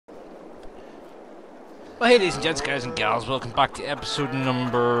Well, hey ladies and gents, guys and gals, welcome back to episode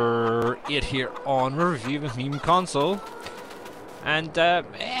number 8 here on Riverview with me, McConsole. And, I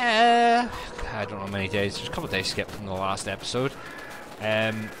don't know how many days, there's a couple of days skipped from the last episode.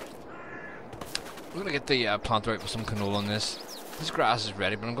 We're going to get the planter out with some canola on this. This grass is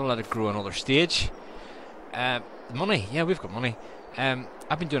ready, but I'm going to let it grow another stage. Money, yeah, we've got money.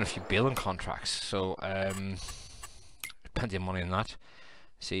 I've been doing a few baling contracts, so, plenty of money in that.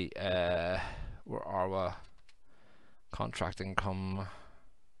 See, where are we? Contract income.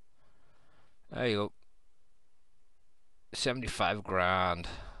 There you go. 75 grand.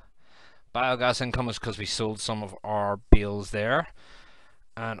 Biogas income is because we sold some of our bales there.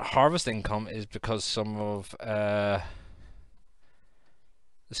 And harvest income is because some of the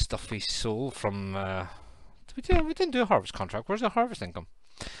stuff we sold from we didn't do a harvest contract. Where's the harvest income?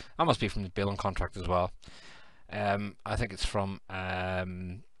 That must be from the baling contract as well. I think it's from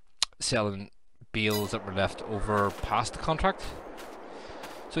selling bales that were left over past the contract.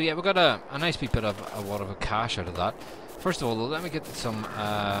 So yeah, we got a nice wee bit of a cash out of that. First of all, though, let me get some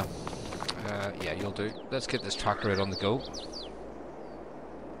yeah, you'll do. Let's get this tractor out on the go.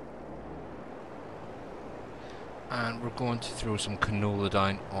 And we're going to throw some canola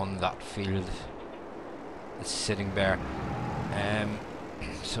down on that field that's sitting there.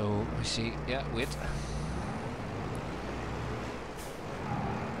 So let me see. Yeah, wait.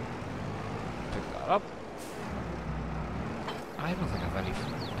 Pick that up. I don't think I've any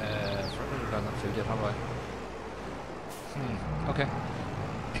further down that field yet, have I? Okay.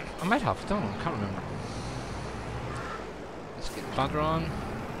 I might have. Don't know. Can't remember. Let's get the planter on.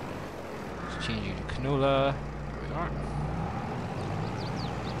 Let's change you to canola. There we are.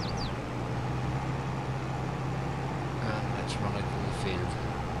 And let's run out to the field.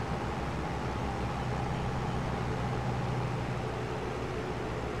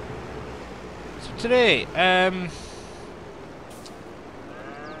 So today,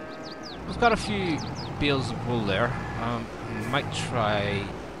 we've got a few bales of wool there. Might try.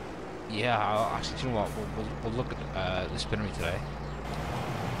 Yeah, actually, do you know what? We'll look at the spinnery today.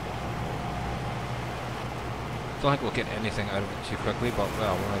 Don't think we'll get anything out of it too quickly, but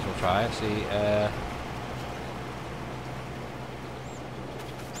well, we might as well try. See,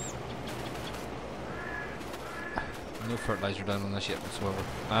 no fertilizer down on this yet whatsoever.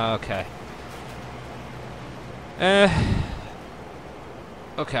 Okay.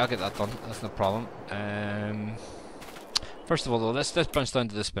 Okay, I'll get that done. That's no problem. First of all, though, let's bounce down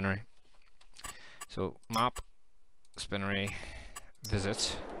to the spinnery. So, map, spinnery,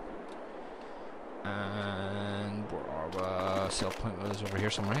 visit, and where are we? Sale point was over here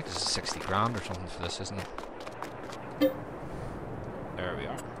somewhere. I think this is 60 grand or something for this, isn't it? There we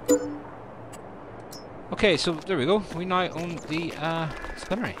are. Okay, so there we go. We now own the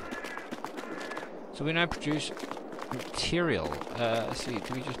spinnery. So we now produce material. Let's see,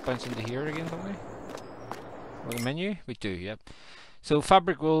 do we just bounce into here again, don't we? Or the menu? We do, yep. So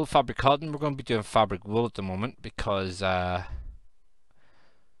fabric wool, fabric cotton. We're going to be doing fabric wool at the moment because why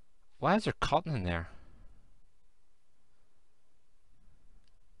is there cotton in there?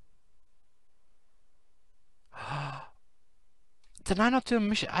 Did I not do a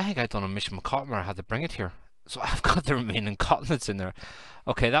mission? I think I'd done a mission with cotton where I had to bring it here. So I've got the remaining cotton that's in there.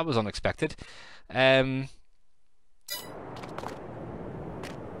 Okay, that was unexpected. Yeah,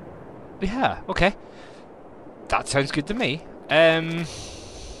 okay. That sounds good to me. I'm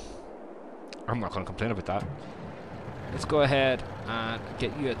not going to complain about that. Let's go ahead and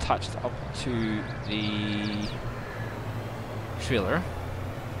get you attached up to the trailer.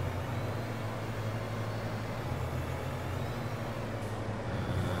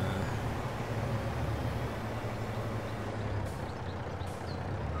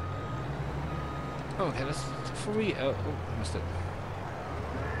 Okay, let's before we oh, missed it.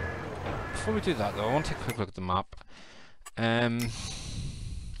 Before we do that though, I want to take a quick look at the map.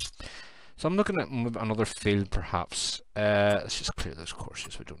 So I'm looking at another field perhaps. Let's just clear those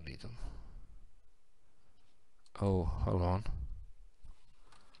courses, we don't need them. Oh, hold on.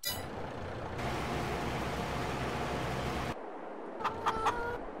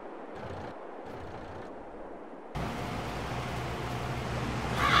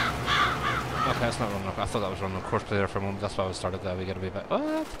 Okay, that's not running. I thought that was running a course play there for a moment. That's why I started there. We gotta be a bit.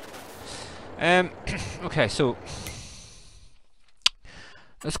 What? Okay, so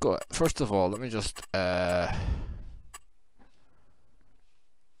let's go. First of all, let me just hold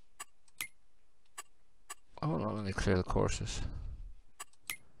on. Let me clear the courses.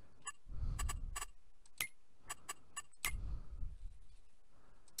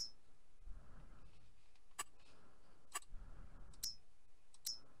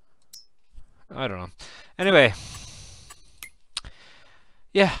 I don't know. Anyway,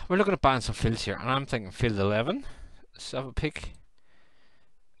 yeah, we're looking at buying some fields here, and I'm thinking field 11. Let's have a pick.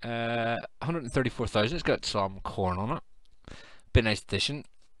 134,000. It's got some corn on it. Bit nice addition.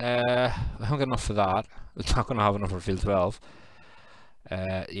 I haven't got enough for that. It's not going to have enough for field 12.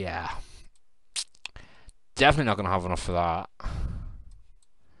 Yeah. Definitely not going to have enough for that.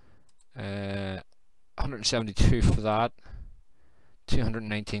 172 for that.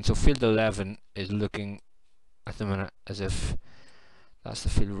 219. So field 11 is looking at the minute as if that's the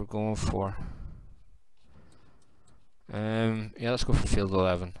field we're going for. Yeah, let's go for field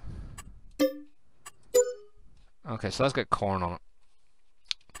 11. Okay, so let's get corn on it.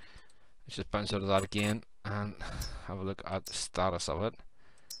 Let's just bounce out of that again and have a look at the status of it.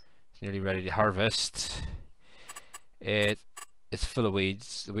 It's nearly ready to harvest. It's full of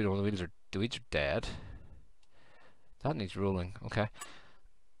weeds. The weeds are dead. That needs rolling. Okay.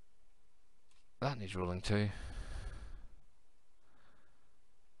 That needs rolling too.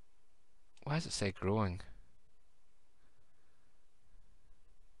 Why does it say growing?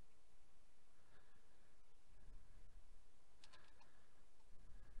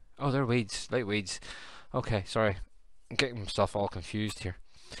 Oh, they're weeds, light weeds. Okay, sorry. I'm getting myself all confused here.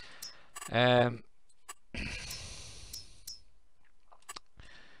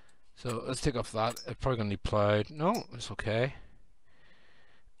 So let's take off that. It's probably going to need ploughed. No, it's okay.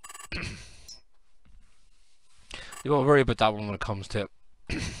 You won't worry about that one when it comes to it.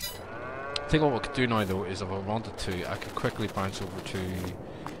 I think what we could do now though is if I wanted to, I could quickly bounce over to...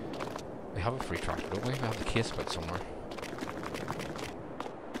 We have a free tractor, don't we? We have the case bit somewhere.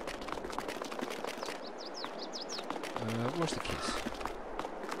 Where's the case?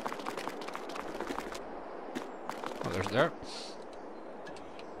 Oh, there's there.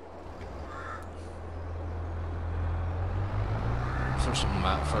 Throw some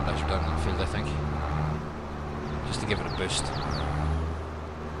fertilizer down in the field, I think, just to give it a boost.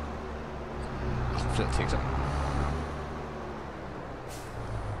 Hopefully it takes it.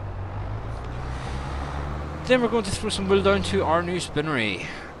 Then we're going to throw some wool down to our new spinnery.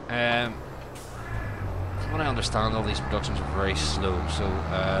 From what I understand, all these productions are very slow, so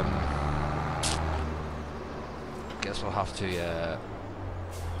I guess we'll have to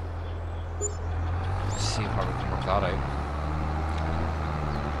see how we can work that out.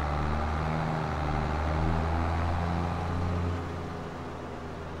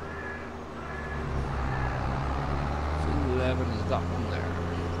 Is that one there?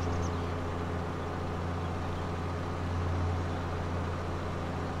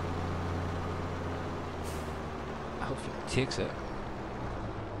 Hopefully it takes it.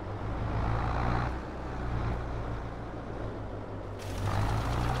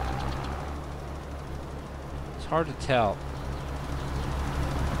 It's hard to tell.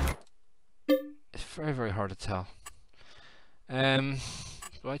 It's very, very hard to tell.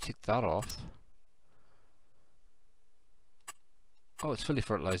 Do I take that off? Oh, it's fully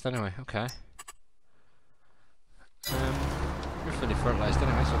fertilized anyway, okay. You're fully fertilized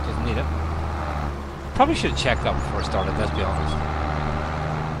anyway, so it doesn't need it. Probably should have checked that before I started, let's be honest.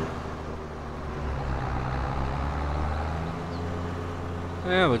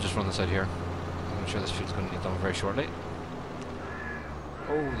 Yeah, we'll just run this out here. I'm sure this field's going to need done very shortly.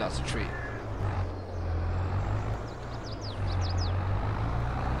 Oh, that's a tree.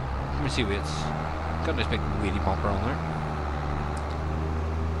 Let me see weights. Got a nice big wheelie bumper on there.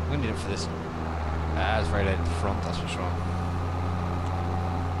 We need it for this. It's very light at the front, that's what's wrong.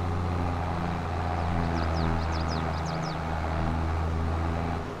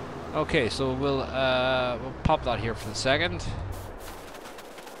 Okay, so we'll pop that here for the second.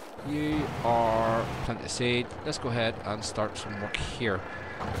 You are plenty of seed. Let's go ahead and start some work here.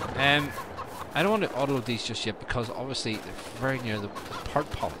 I don't want to auto these just yet because obviously they're very near the part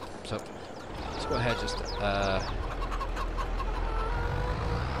pump. So let's go ahead just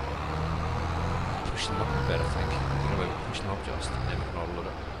push them up a bit, I think. Get away with pushing them up just, and then we can auto-load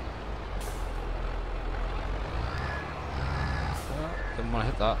it. Didn't want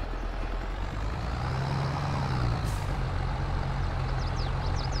to hit that.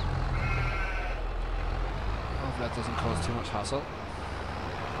 Hopefully that doesn't cause too much hassle.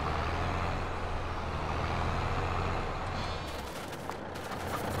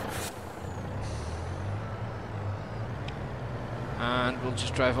 And we'll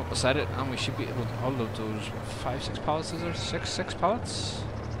just drive up beside it and we should be able to unload those 5-6 pallets, is there? 6 pallets?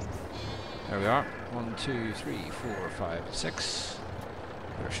 There we are. 1, 2, 3, 4, 5, 6.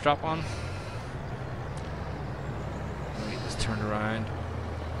 Put our strap on. We'll get this turned around.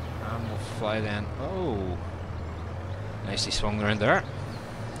 And we'll fly then. Oh! Nicely swung around there.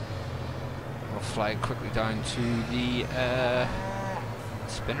 We'll fly quickly down to the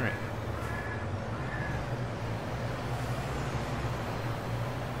spinnery.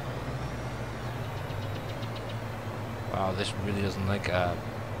 Wow, this really doesn't like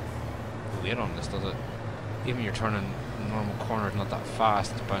weight on this, does it? Even you're turning normal corners not that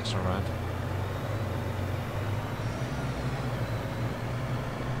fast, it's bouncing around.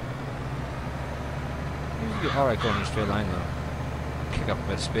 Alright, going in a straight line though. Kick up a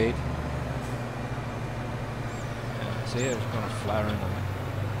bit of speed. Yeah, see, it's going to fly around on me.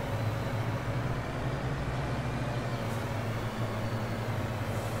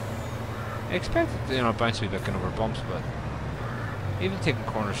 I expected, you know, bounce to be looking over bumps, but even taking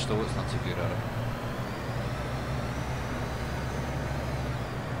corners slow, it's not too good at it.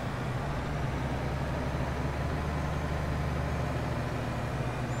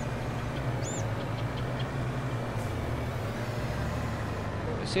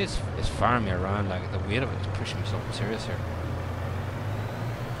 See, it's firing me around, like the weight of it is pushing me something serious here.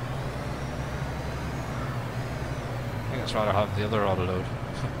 I think I'd rather have the other auto load.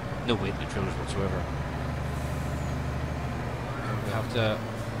 No weight controllers whatsoever. And we have to...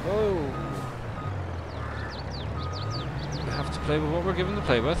 Whoa! We have to play with what we're given to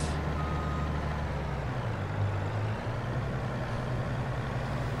play with.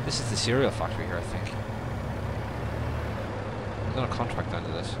 This is the cereal factory here, I think. I'm gonna contract down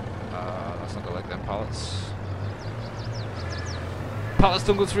to this. That's not gonna like them pallets. Pallets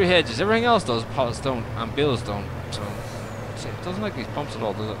don't go through hedges. Everything else does. Pallets don't, and bales don't. So it doesn't like these bumps at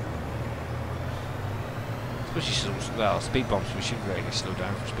all, does it? Especially well, speed bumps. We should really slow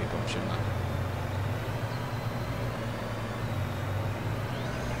down for speed bumps, shouldn't we?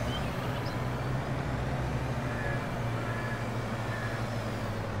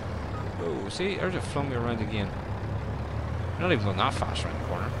 Oh, see, there's it flung me around again. Not even going that fast around the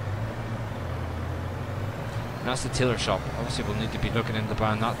corner. And that's the tailor shop. Obviously we'll need to be looking into the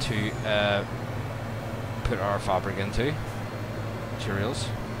band not to put our fabric into materials.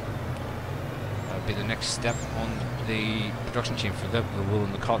 That'll be the next step on the production chain for the wool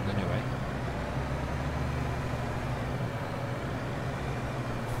and the cotton anyway.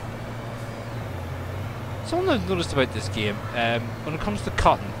 Something I've noticed about this game, when it comes to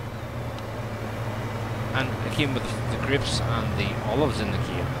cotton, and again with the grapes and the olives in the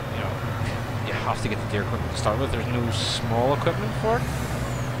game, you know, you have to get the deer equipment to start with. There's no small equipment for it.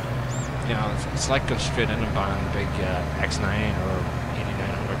 You know, it's like going straight in and buying a big X9 or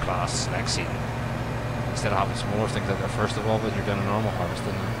 8900 class select seat instead of having smaller things out there first of all when you're doing a normal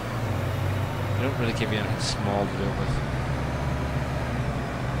harvesting. They don't really give you anything small to do it with.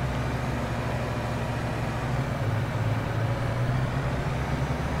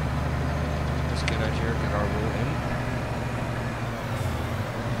 Get our wool in.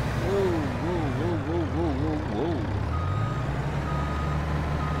 Whoa, whoa, whoa, whoa, whoa, whoa, whoa.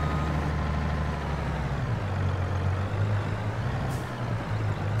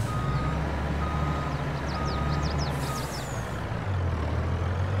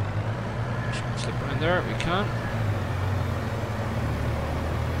 Slip around there if we can.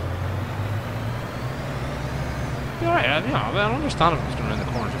 Be alright, I don't understand if it's going around the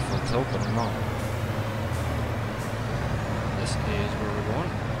corners at full tilt, but I'm not. This is where we're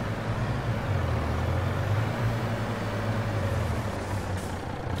going.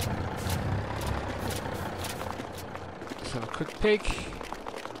 Let's have a quick peek.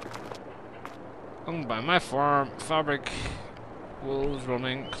 Owned by my farm, fabric, wool is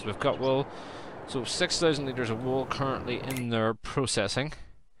running, because we've got wool. So 6,000 litres of wool currently in there processing.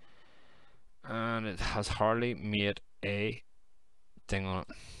 And it has hardly made a thing on it.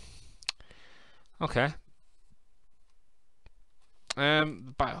 Okay.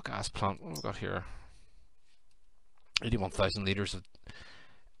 The biogas plant, what have we got here? 81,000 litres of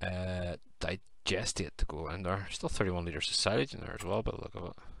digestate to go in there. Still 31 litres of silage in there as well, by the look of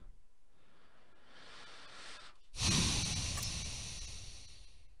it.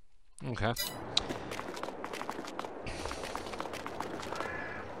 Okay.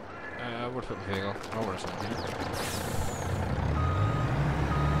 Where's the vehicle? Oh, where's it?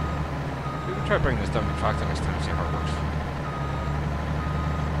 We can try bringing this down the tractor next time and see how it works.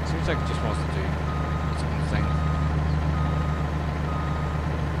 Seems like it just wants to do its own thing.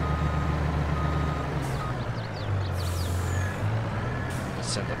 Let's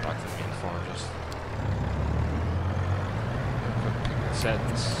send it back to the main farm just. Quick pick the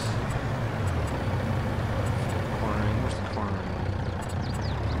settings. Cornering, where's the cornering?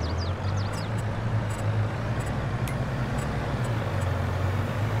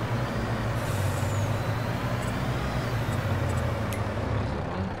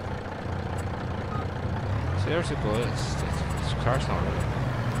 There's a goal. It's car's not really.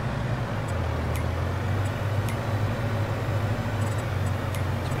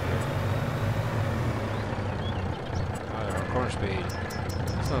 Corner speed.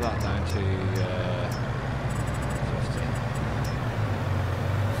 Slow that down to 50.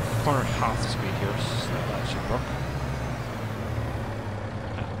 Corner half the speed here, so that should work.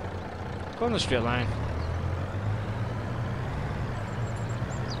 Go in the straight line.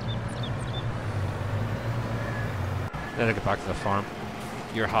 Then I get back to the farm.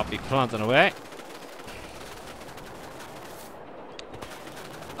 You're happy planting away.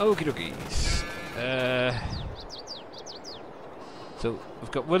 Okie dokies. So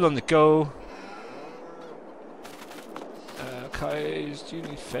we've got Will on the go. Cows, do you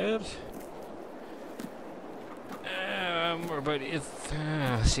need fed? We're about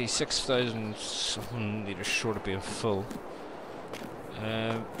see 6,000 something litres short of being full.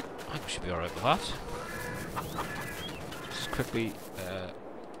 I think we should be alright with that. Just quickly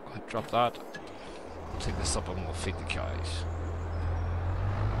I'll drop that. Take this up and we'll feed the cows.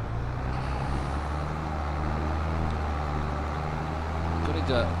 Going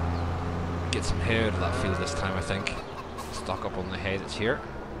to get some hay out of that field this time, I think. Stock up on the hay that's here.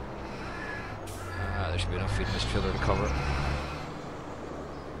 There should be enough feed in this trailer to cover it.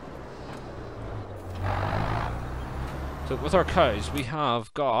 So with our cows, we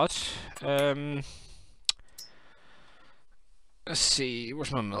have got let's see,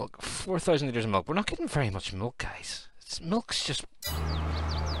 where's my milk? 4,000 litres of milk. We're not getting very much milk, guys. Milk's just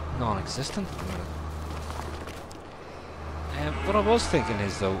non-existent at the minute. What I was thinking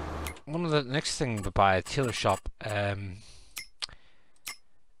is, though, one of the next thing to buy a tailor shop, if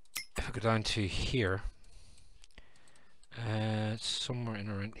I go down to here, it's somewhere in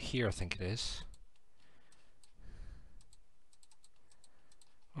around here, I think it is.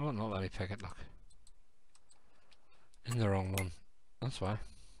 Oh, not let me pick it, look. In the wrong one. That's why.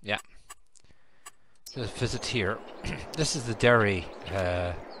 Yeah. Let's visit here. This is the dairy,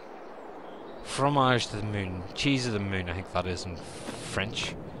 fromage to the moon, cheese of the moon, I think that is in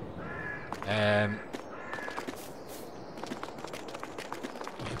French. The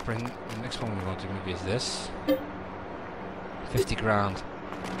next one we want to maybe is this. 50 grand.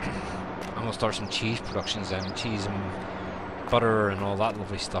 And we'll start some cheese productions then, cheese and butter and all that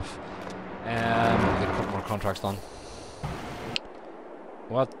lovely stuff. We'll get a couple more contracts done.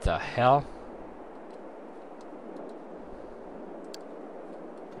 What the hell?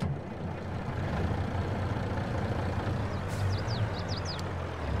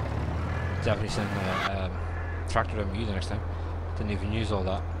 Definitely send a tractor to use next time. Didn't even use all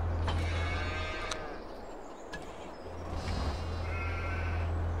that.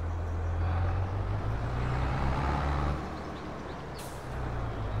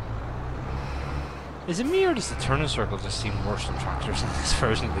 Is it me or does the turning circle just seem worse than tractors in this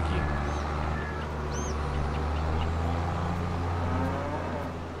version of the game?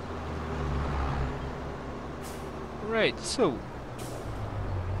 Right, so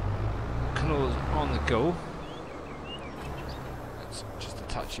canoes on the go. Let's just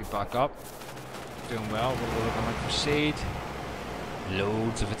attach you back up. Doing well. What are we looking like for seed?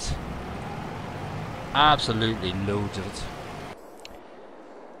 Loads of it. Absolutely loads of it.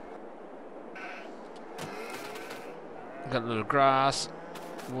 Got a little grass.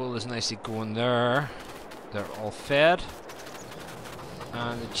 Wool is nicely going there. They're all fed.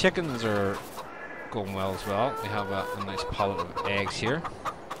 And the chickens are going well as well. We have a nice pallet of eggs here.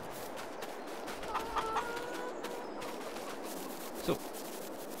 So,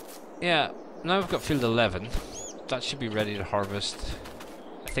 yeah, now we've got field 11. That should be ready to harvest.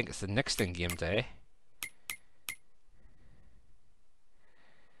 I think it's the next in-game day.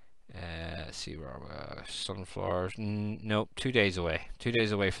 Let's see where we are. Sunflowers. Nope, 2 days away. 2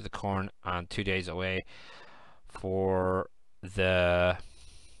 days away for the corn and 2 days away for the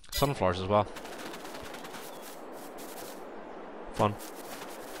sunflowers as well. Fun.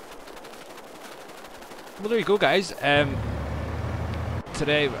 Well, there you go, guys.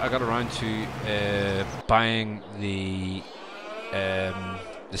 Today I got around to buying the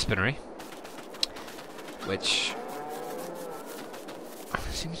spinnery, which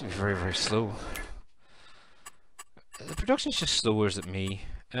seems to be very, very slow. The production's just slow, or is it me?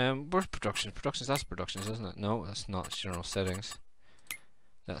 Where's production? That's productions, isn't it? No, that's not. It's general settings.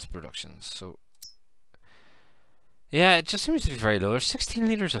 That's productions. So yeah, it just seems to be very low. There's 16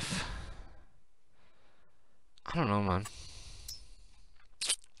 liters of. I don't know, man.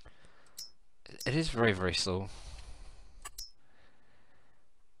 It is very, very slow.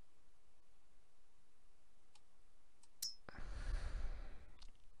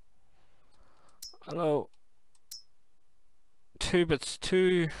 Hello. 2 bits,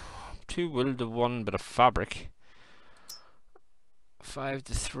 two wool to 1 bit of fabric. 5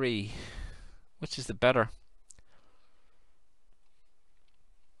 to 3. Which is the better?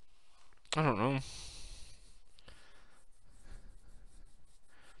 I don't know.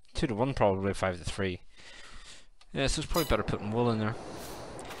 2 to 1 probably, 5 to 3. Yeah, so it's probably better putting wool in there.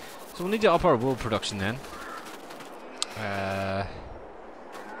 So we'll need to up our wool production then. How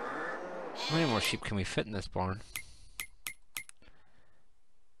many more sheep can we fit in this barn?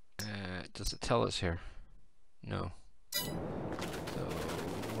 Does it tell us here? No. So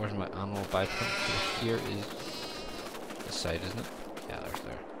where's my animal buy point? So here is this side, isn't it? Yeah, there's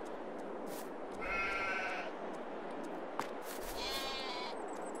there.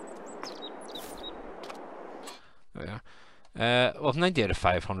 There we are. Well, 90 out of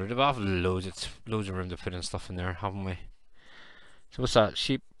 500. We have loads of room to put in stuff in there, haven't we? So what's that?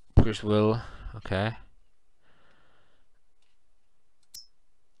 Sheep, goose wool. Okay.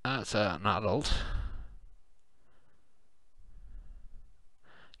 That's an adult.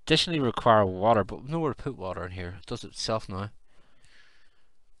 Additionally require water, but nowhere to put water in here. It does it itself now.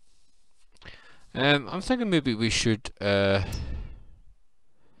 I'm thinking maybe we should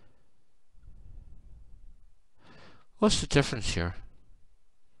what's the difference here?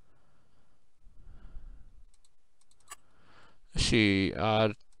 Let's see,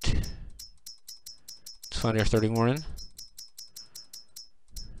 add 20 or 30 more in.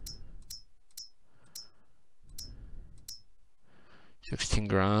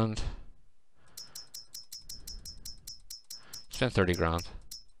 $16,000. Spent 30 grand.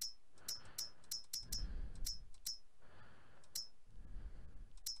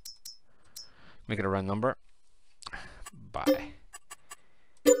 Make it a round number. Bye.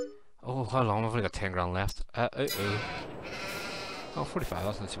 Oh, how long? I've only got 10 grand left. Oh, 45,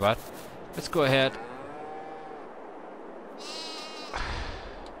 that's not too bad. Let's go ahead.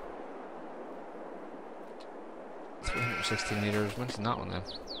 $360 meters. When's that one then?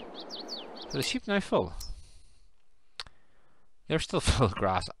 So the sheep now full. They're still full of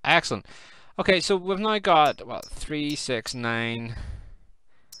grass. Excellent. Okay, so we've now got what 3, 6, 9,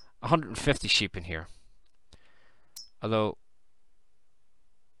 150 sheep in here. Although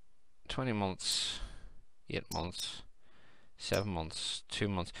 20 months, 8 months, 7 months, 2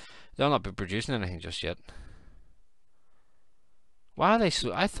 months. They'll not be producing anything just yet. Why are they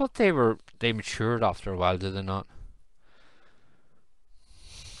so? I thought they matured after a while, did they not?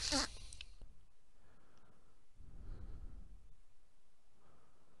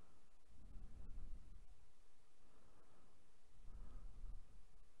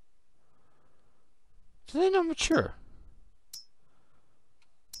 Do they not mature?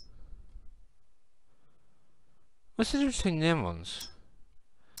 What's the difference between them ones?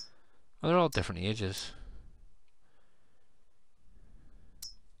 Oh, they're all different ages.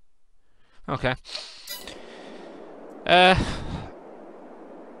 Okay.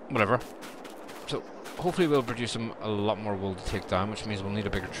 Whatever. So hopefully we'll produce a lot more wool to take down, which means we'll need a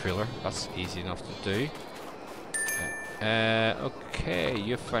bigger trailer. That's easy enough to do. Okay,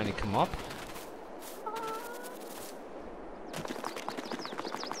 you've finally come up.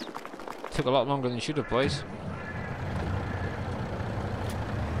 Took a lot longer than you should have, boys.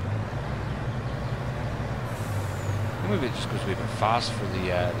 Maybe it just goes a wee bit fast for the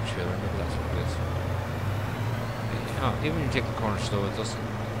trailer. Maybe that's what it is. Oh, even when you take the corner slow, it doesn't.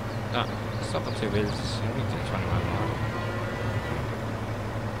 No, it's not on 2 wheels. You only do 20 miles an hour.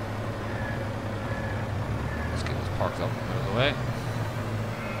 Let's get this parked up out of the way.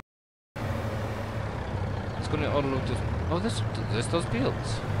 It's going to autoload this. Oh, this does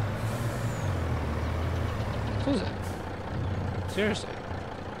builds. Does it? Seriously?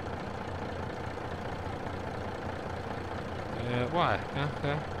 Why? Yeah,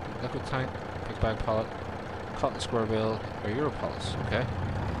 okay. Liquid tank, big bag pallet, cotton square wheel, or Euro pallets, okay.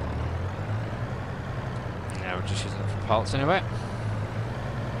 Yeah, we're just using it for pallets anyway.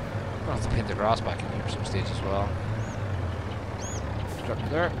 We'll have to paint the grass back in here at some stage as well. Structure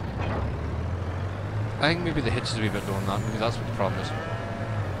there. I think maybe the hitch is a wee bit low on that, maybe that's what the problem is.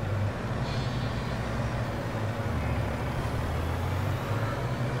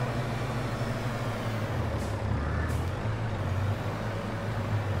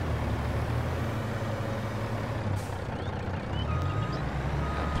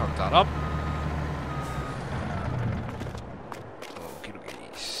 That up. Okie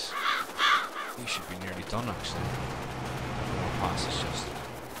dokies. You should be nearly done actually. Pass is just.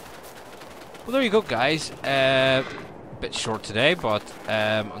 Well, there you go, guys. A bit short today, but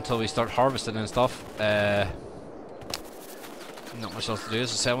until we start harvesting and stuff, not much else to do.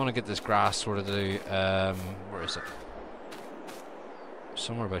 As I said, I want to get this grass sorted out. Where is it?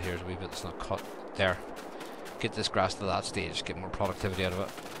 somewhere about here is a wee bit that's not cut. There. Get this grass to that stage, get more productivity out of it.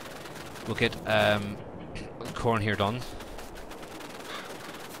 We'll get the corn here done.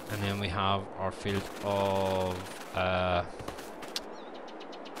 And then we have our field of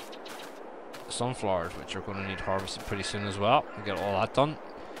sunflowers, which are going to need harvested pretty soon as well. We'll get all that done.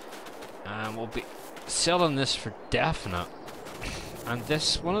 And we'll be selling this for definite. And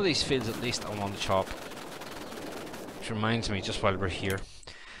this, one of these fields at least I want to chop. Which reminds me, just while we're here.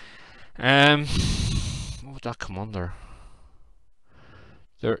 What would that come under?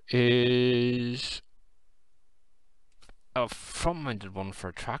 There is a front-mounted one for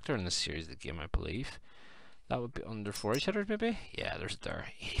a tractor in this series of the game, I believe. That would be under 40 headers, maybe? Yeah, there's there.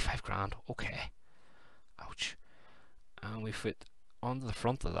 85 grand. Okay. Ouch. And we fit onto the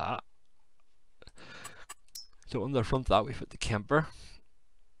front of that. So on the front of that, we fit the camper.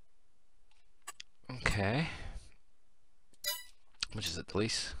 Okay. Which is at the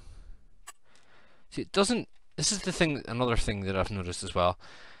least. See, it doesn't. This is the thing. Another thing that I've noticed as well.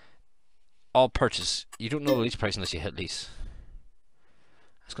 All purchase. You don't know the lease price unless you hit lease.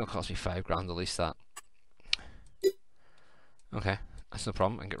 It's going to cost me 5 grand to lease that. Okay, that's no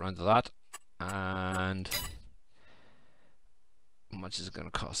problem. I can get around to that. And how much is it going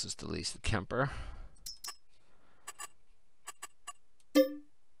to cost us to lease the camper?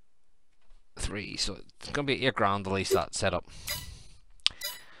 3. So it's going to be 8 grand to lease that setup.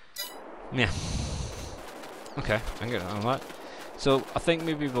 Yeah. Okay, I can get on that. So I think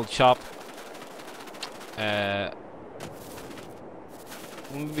maybe we'll chop. We'll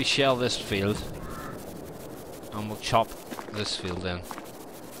maybe shell this field, and we'll chop this field in.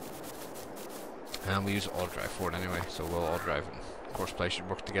 And we use auto drive for it anyway, so we'll auto drive and Courseplay should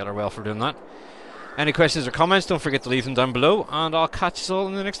work together well for doing that. Any questions or comments, don't forget to leave them down below, and I'll catch you all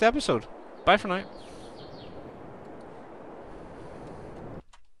in the next episode. Bye for now.